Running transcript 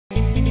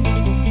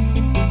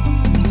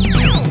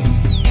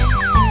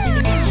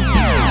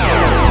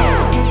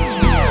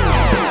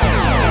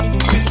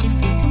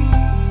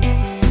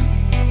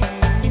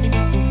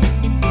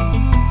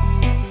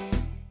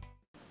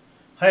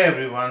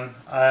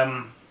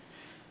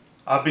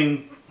I've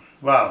been,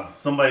 well,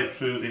 somebody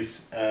threw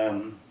this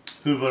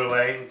Hoover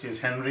away, which is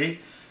Henry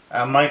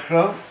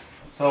Micro.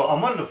 So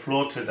I'm on the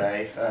floor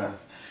today.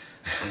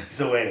 It's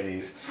the way it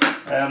is.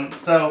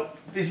 So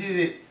this is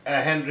it,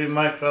 Henry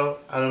Micro,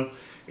 and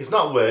it's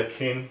not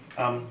working.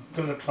 I'm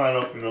going to try and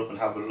open it up and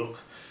have a look.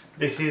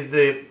 This is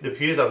the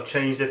fuse. I've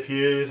changed the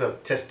fuse,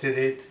 I've tested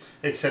it,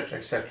 etc,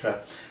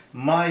 etc.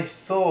 My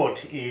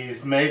thought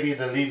is maybe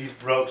the lead is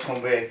broke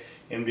somewhere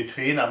in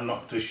between. I'm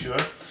not too sure.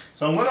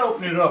 So I'm going to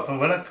open it up, and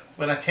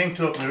when I came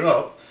to open it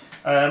up,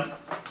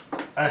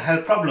 I had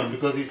a problem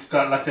because it's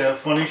got like a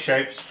funny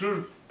shaped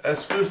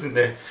screws in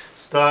there,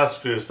 star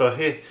screws. So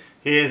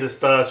here's a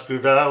star screw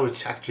there,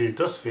 which actually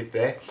does fit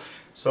there.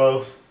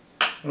 So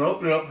I'm going to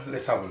open it up.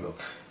 Let's have a look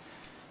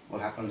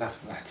what happens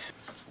after that.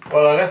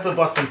 Well, I left the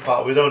bottom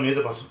part. We don't need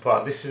the bottom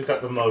part. This has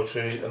got the motor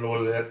and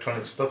all the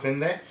electronic stuff in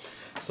there.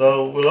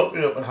 So we'll open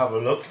it up and have a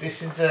look.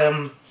 This is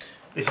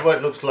what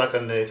it looks like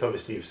underneath.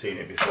 Obviously you've seen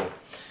it before.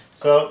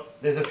 So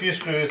there's a few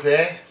screws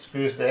there.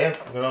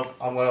 I'm going to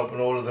open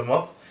all of them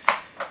up.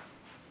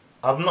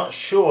 I'm not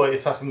sure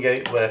if I can get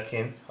it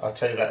working. I'll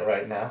tell you that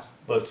right now.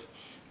 But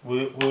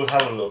we'll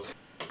have a look.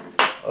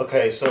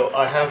 Okay, so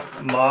I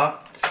have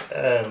marked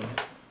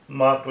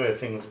where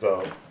things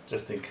go,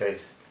 just in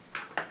case.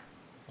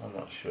 I'm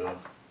not sure.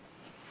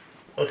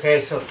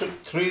 Okay, so I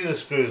took 3 of the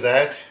screws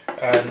out,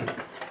 and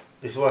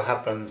this is what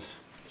happens.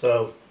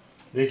 So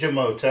there's your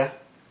motor,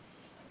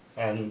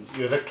 and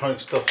your electronic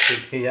stuff is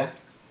here.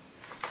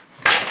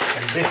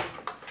 And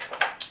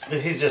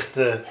this is just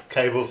the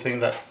cable thing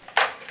that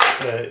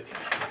the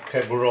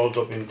cable rolls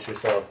up into,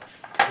 so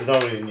we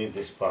don't really need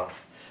this part.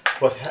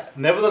 But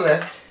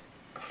nevertheless,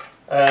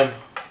 I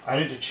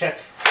need to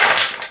check.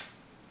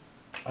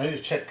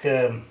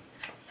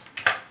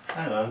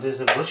 Hang on, there's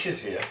the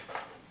brushes here.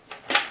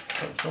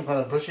 Some kind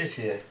of brushes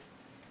here.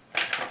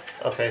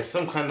 Okay, there's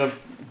some kind of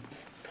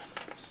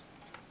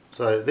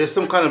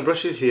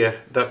brushes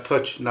here that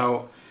touch.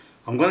 Now,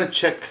 I'm going to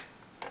check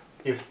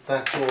if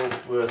that's all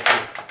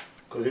working.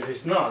 Because if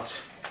it's not,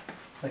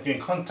 making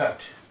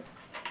contact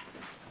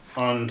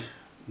on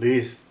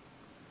these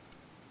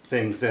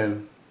things,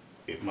 then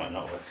it might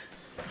not work.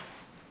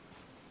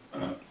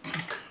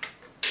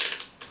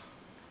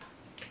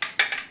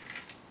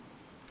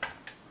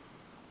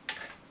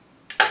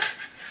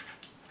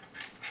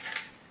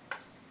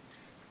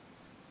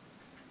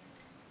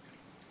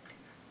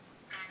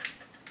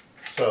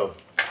 So,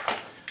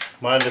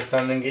 my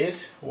understanding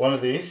is one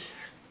of these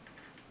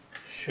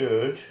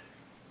should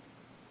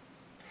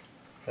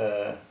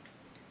work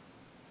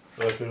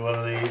with one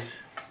of these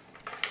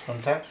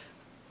contacts.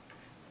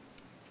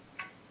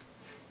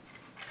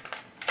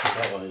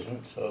 That one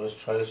isn't, so let's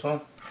try this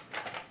one.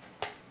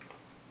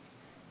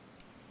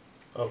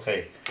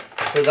 Okay,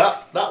 so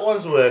that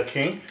one's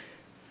working,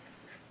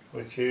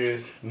 which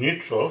is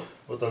neutral,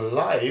 but the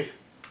live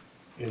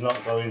is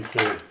not going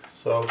through.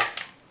 So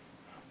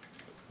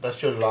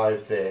that's your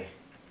live there,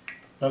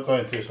 not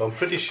going through. So I'm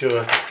pretty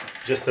sure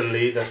just the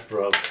lead that's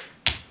broke.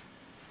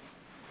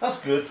 That's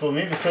good for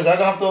me because I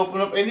don't have to open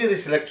up any of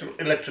this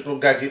electrical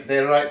gadget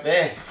there, right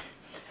there,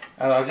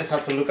 and I just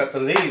have to look at the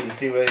lead and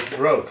see where it's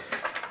broke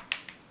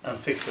and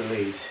fix the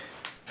lead.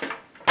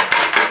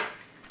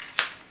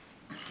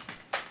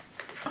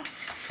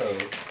 So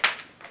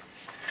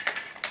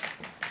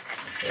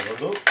let's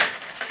have a look.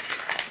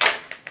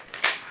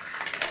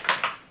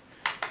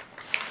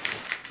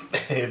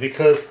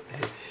 Because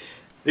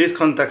these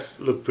contacts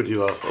look pretty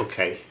well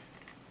okay,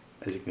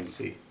 as you can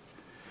see.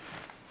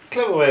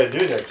 Clever way of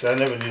doing it, actually. I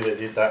never knew they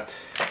did that.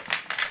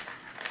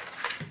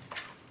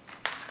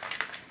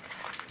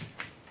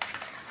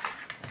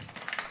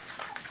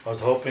 I was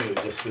hoping it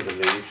would just be the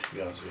lead, to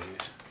be honest with you.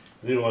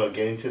 I didn't want to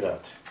get into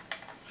that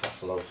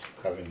hassle of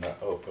having that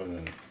open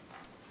and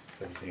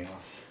everything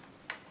else.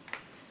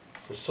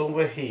 So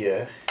somewhere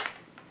here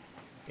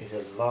is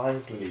a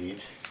live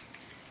lead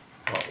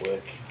not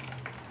working.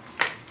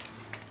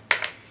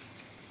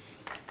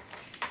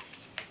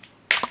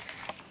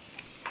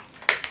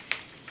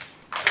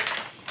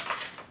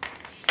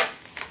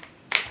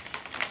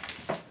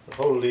 The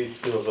whole lead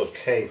feels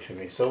okay to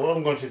me. So what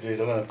I'm going to do is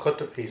I'm going to cut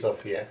the piece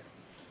off here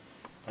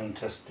and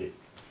test it.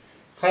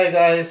 Hi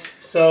guys,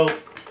 so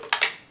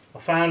I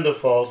found the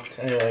fault.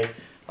 Anyway,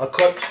 I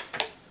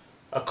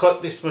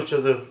cut this much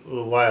of the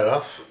wire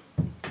off,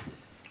 and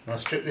I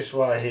stripped this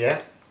wire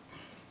here,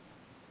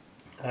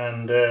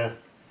 and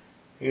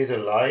here's a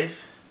live,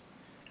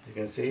 as you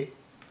can see.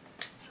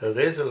 So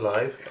there's a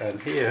live,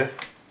 and here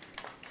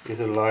is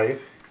a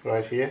live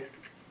right here,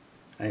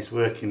 and it's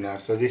working now.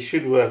 So this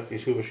should work,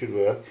 this Hoover should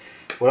work.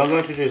 What I'm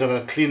going to do is I'm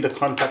going to clean the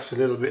contacts a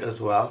little bit as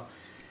well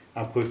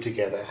and put it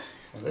together.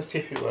 And let's see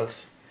if it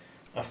works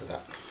after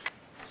that.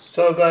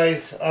 So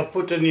guys, I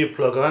put a new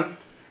plug on,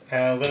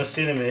 and I'm going to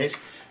see in a minute,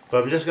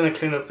 but I'm just going to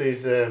clean up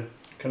these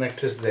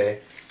connectors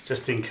there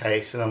just in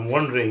case, and I'm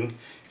wondering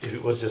if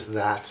it was just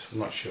that. I'm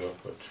not sure,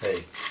 but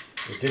hey,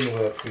 it didn't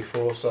work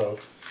before, so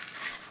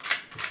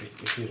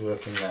it is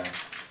working now.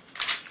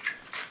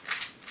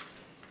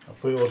 I'll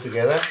put it all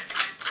together.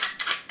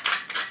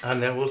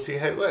 and then we'll see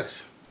how it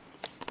works.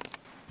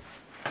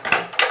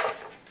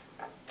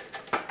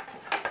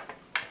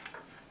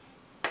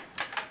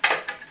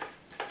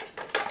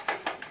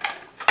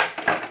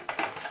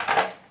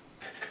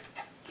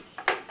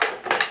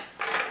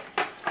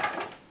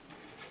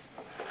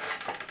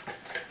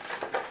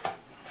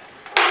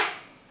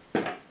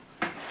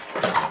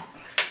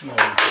 Now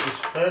we put this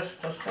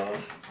first, I suppose.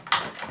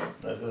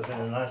 That goes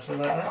in nicely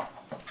like that.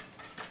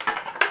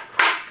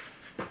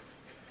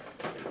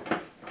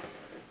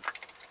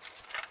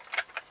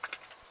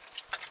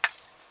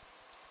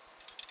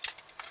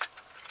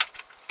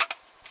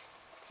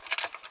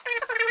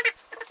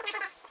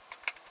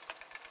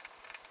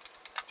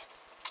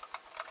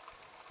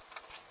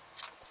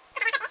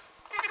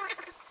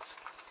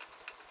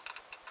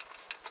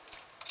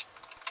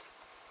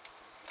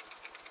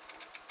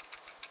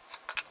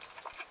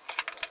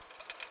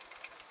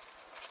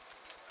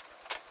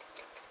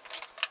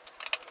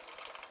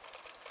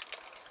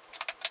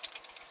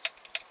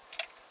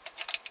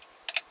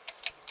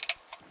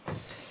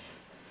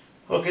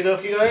 Okie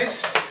dokie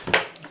guys,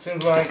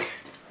 seems like,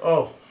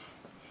 oh,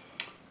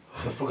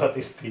 I forgot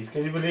this piece,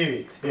 can you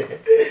believe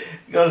it?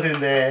 Goes in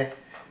there,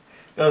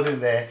 goes in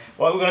there.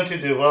 What we're going to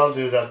do, what I'll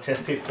do is I'll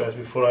test it first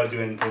before I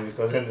do anything,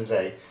 because at the end of the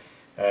day,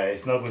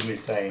 it's not good me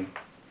saying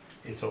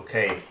it's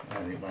okay,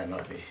 and it might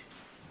not be.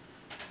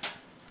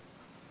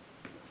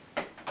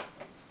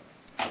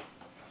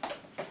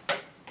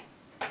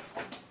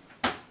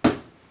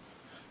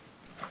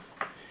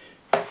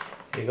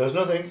 Here goes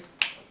nothing.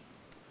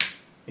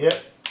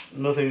 Yep.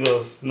 Nothing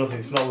goes,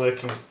 nothing's not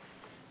working,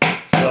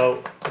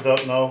 so I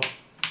don't know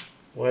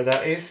where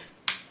that is.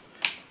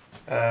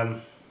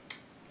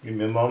 Give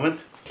me a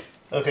moment.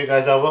 Okay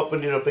guys, I've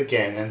opened it up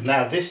again, and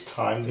now this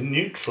time the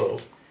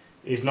neutral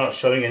is not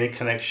showing any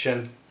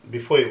connection.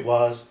 Before it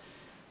was.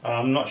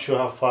 I'm not sure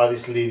how far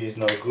this lead is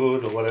no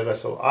good or whatever,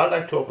 so I'd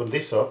like to open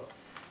this up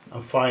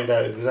and find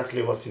out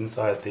exactly what's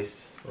inside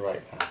this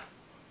right now.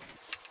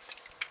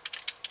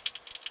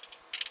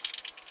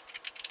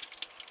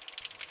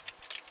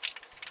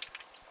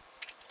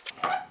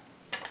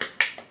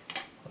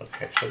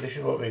 Okay, so this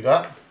is what we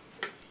got.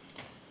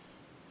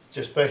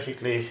 Just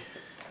basically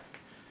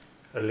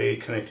a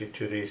lead connected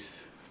to these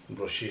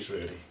brushes,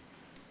 really.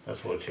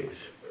 That's what it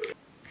is.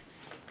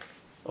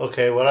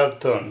 Okay, what I've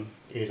done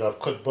is I've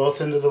cut both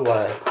ends of the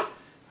wire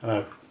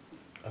and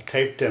I've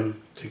taped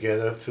them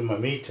together to my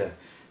meter,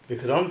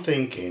 because I'm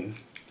thinking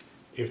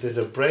if there's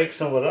a break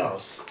somewhere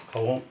else, I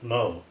won't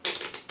know.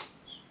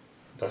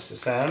 That's the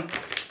sound.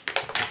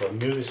 If I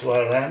move this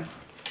wire around,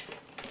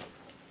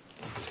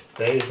 if it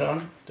stays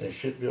on, then it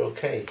should be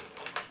okay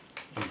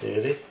in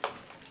theory.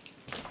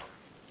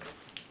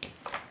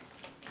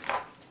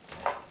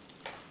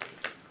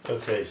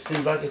 Okay,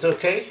 seems like it's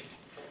okay.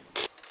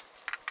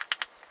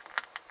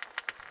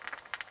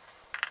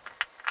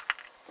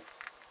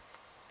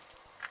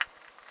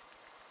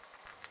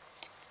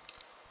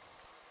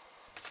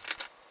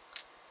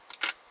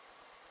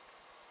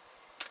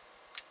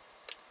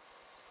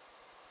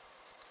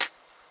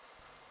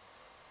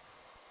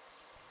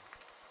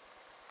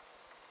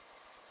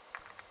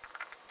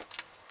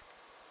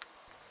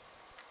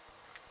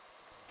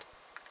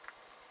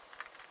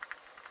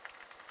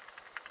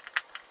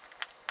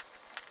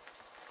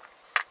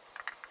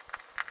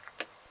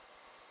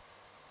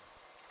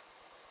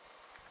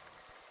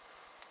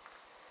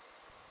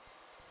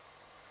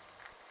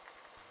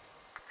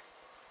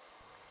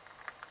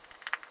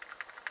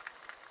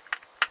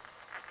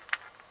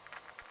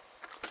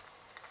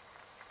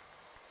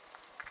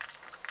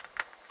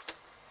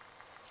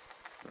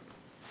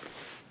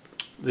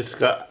 This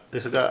got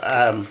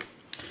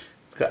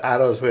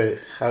arrows where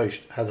how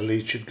the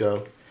lead should go.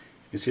 You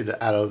can see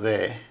the arrow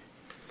there,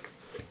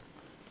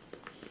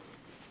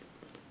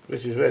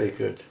 which is very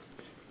good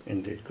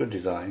indeed. Good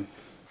design.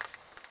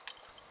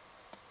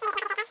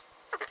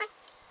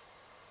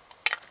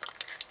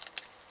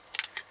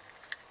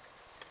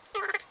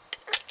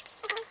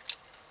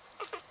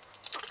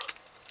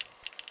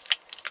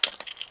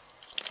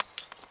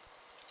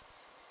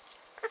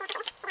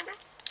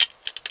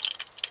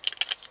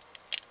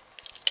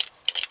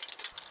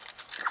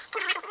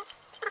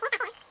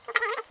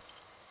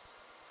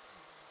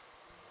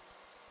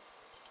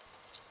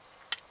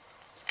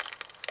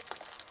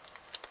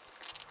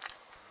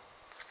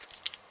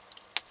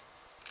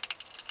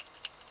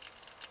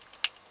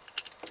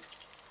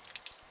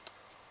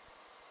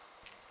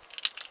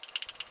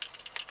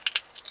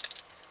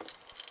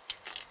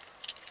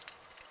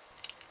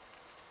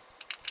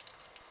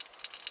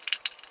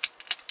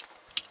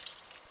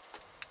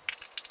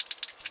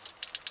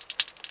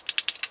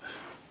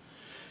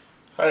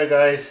 Hi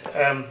guys,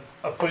 I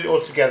put it all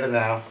together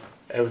now.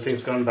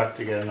 Everything's gone back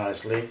together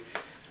nicely,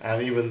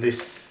 and even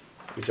this,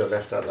 which I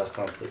left out last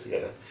time, I put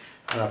together,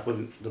 and I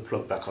put the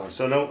plug back on.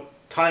 So now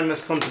time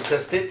has come to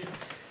test it.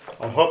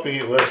 I'm hoping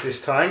it works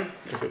this time.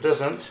 If it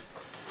doesn't,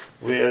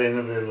 we are in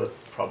a bit of a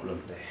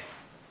problem there.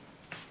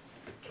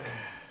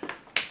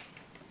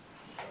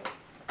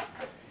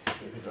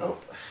 Here we go.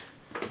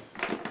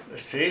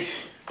 Let's see.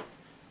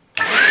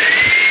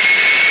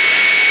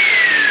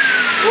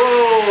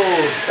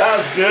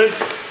 That's good.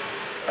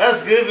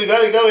 That's good. We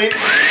got it going.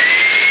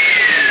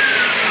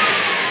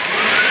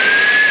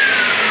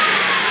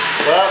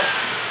 Well,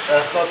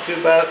 that's not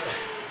too bad.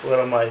 Where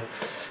am I?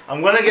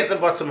 I'm gonna get the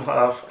bottom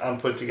half and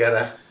put it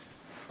together.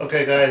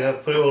 Okay guys,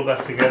 I've put it all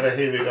back together.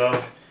 Here we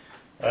go.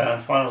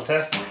 Final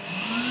test.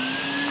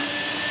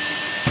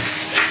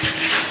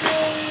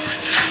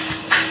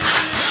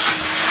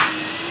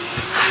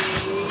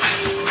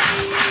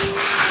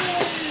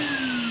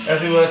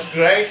 Everything works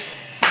great.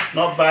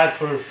 Not bad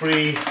for a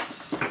free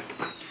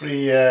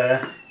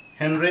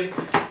Henry.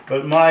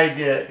 But my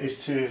idea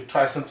is to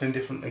try something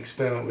different,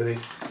 experiment with it.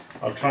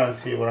 I'll try and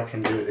see what I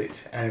can do with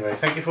it. Anyway,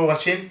 thank you for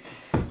watching.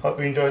 Hope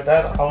you enjoyed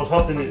that. I was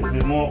hoping it would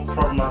be more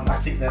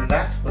problematic than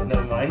that, but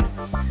never mind.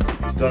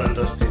 It's done and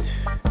dusted.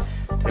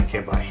 Take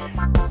care,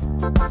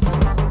 bye.